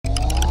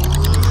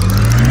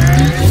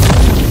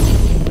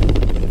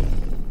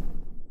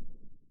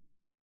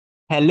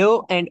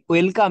Hello and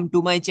welcome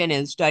to my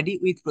channel Study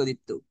with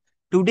Pradipta.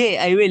 Today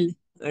I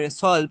will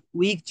solve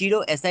week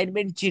 0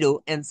 assignment 0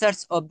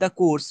 answers of the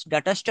course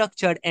data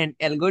structure and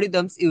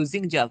algorithms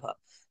using Java.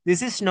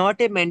 This is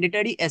not a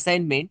mandatory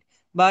assignment,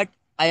 but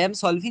I am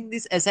solving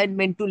this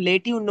assignment to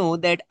let you know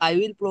that I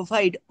will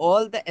provide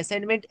all the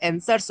assignment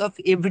answers of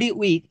every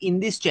week in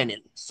this channel.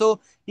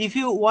 So if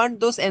you want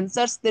those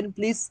answers, then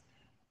please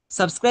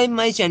subscribe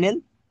my channel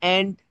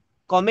and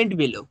comment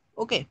below.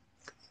 Okay.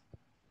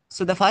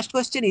 So the first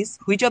question is,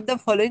 which of the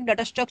following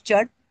data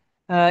structure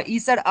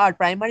is or are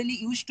primarily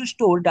used to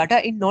store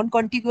data in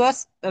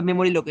non-contiguous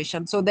memory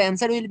location? So the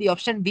answer will be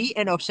option B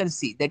and option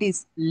C, that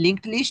is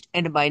linked list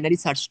and binary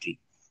search tree.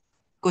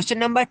 Question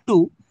number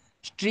 2,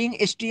 string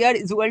str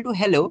is equal to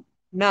hello.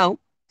 Now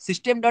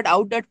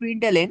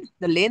system.out.println,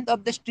 the length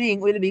of the string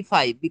will be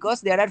 5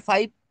 because there are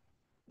 5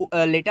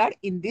 letter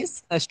in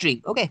this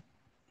string. Okay.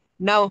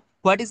 Now,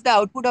 what is the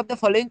output of the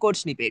following code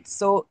snippet?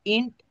 So,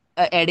 int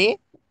array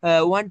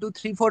 1, 2,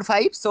 3, 4,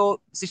 5. So,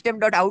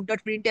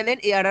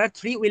 system.out.println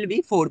arr3 will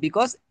be 4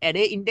 because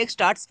array index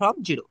starts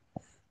from 0.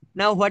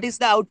 Now, what is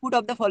the output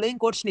of the following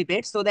code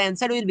snippet? So, the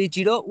answer will be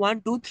 0,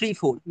 1, 2, 3,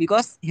 4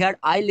 because here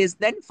I less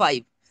than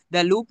 5.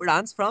 The loop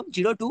runs from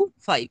 0 to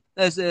 5,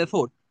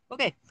 4.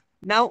 Okay.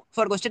 Now,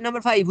 for question number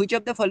 5, which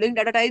of the following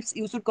data types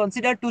you should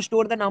consider to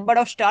store the number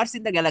of stars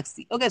in the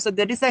galaxy? Okay, so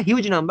that is a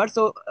huge number,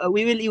 so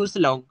we will use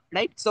long,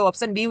 right? So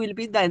option B will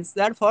be the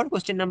answer for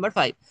question number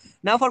 5.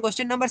 Now, for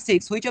question number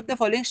 6, which of the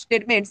following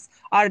statements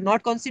are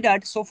not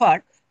considered so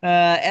far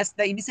as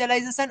the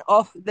initialization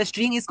of the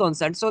string is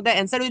concerned? So the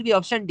answer will be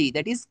option D,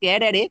 that is char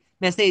array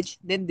message,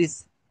 then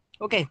this.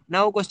 Okay,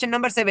 now question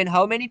number 7,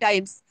 how many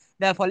times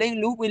the following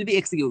loop will be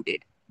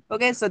executed?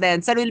 Okay, so the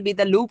answer will be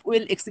the loop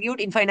will execute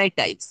infinite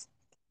times.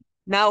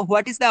 Now,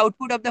 what is the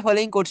output of the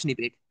following code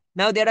snippet?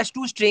 Now, there are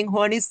two strings.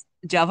 One is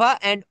Java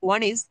and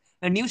one is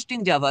a new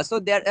string Java. So,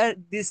 there are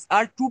these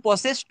are two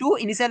processes to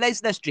initialize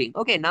the string.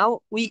 Okay,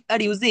 now we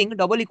are using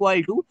double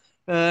equal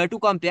to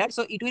compare.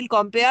 So, it will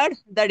compare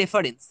the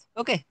reference.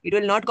 Okay, it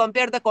will not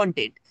compare the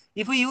content.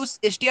 If we use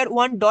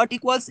str1 dot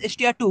equals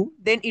str2,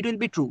 then it will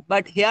be true.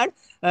 But here,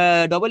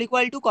 double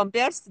equal to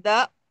compares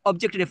the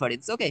object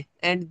reference. Okay,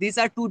 and these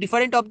are two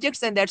different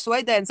objects, and that's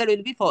why the answer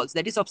will be false.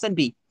 That is option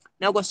B.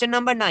 Now, question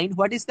number 9,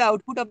 what is the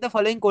output of the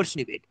following code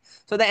snippet?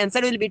 So, the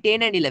answer will be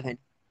 10 and 11.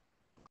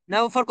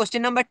 Now, for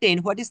question number 10,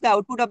 what is the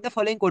output of the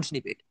following code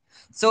snippet?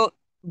 So,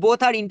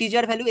 both are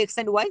integer value x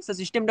and y. So,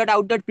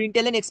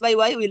 system.out.println x by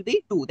y will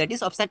be 2. That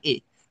is option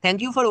A. Thank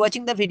you for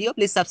watching the video.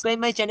 Please subscribe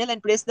my channel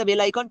and press the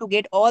bell icon to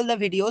get all the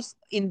videos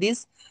in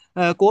this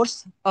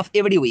course of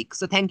every week.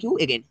 So, thank you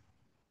again.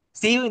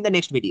 See you in the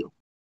next video.